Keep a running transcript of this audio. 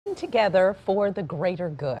Together for the greater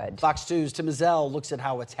good. Fox 2's Tim Ezell looks at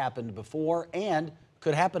how it's happened before and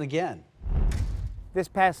could happen again. This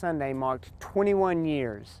past Sunday marked 21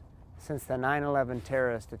 years since the 9/11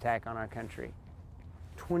 terrorist attack on our country.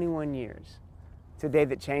 21 years. It's a day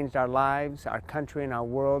that changed our lives, our country, and our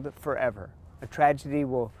world forever. A tragedy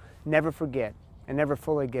we'll never forget and never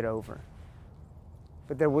fully get over.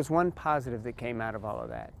 But there was one positive that came out of all of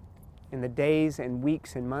that. In the days and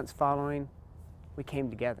weeks and months following, we came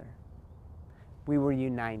together. We were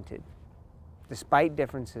united. Despite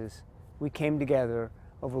differences, we came together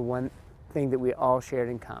over one thing that we all shared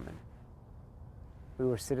in common. We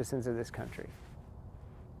were citizens of this country.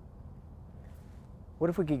 What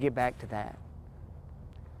if we could get back to that?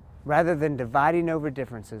 Rather than dividing over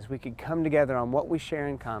differences, we could come together on what we share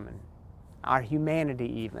in common, our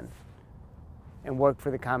humanity even, and work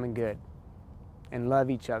for the common good, and love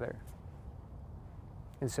each other,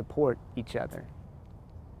 and support each other.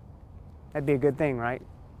 That'd be a good thing, right?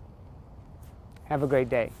 Have a great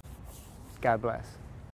day. God bless.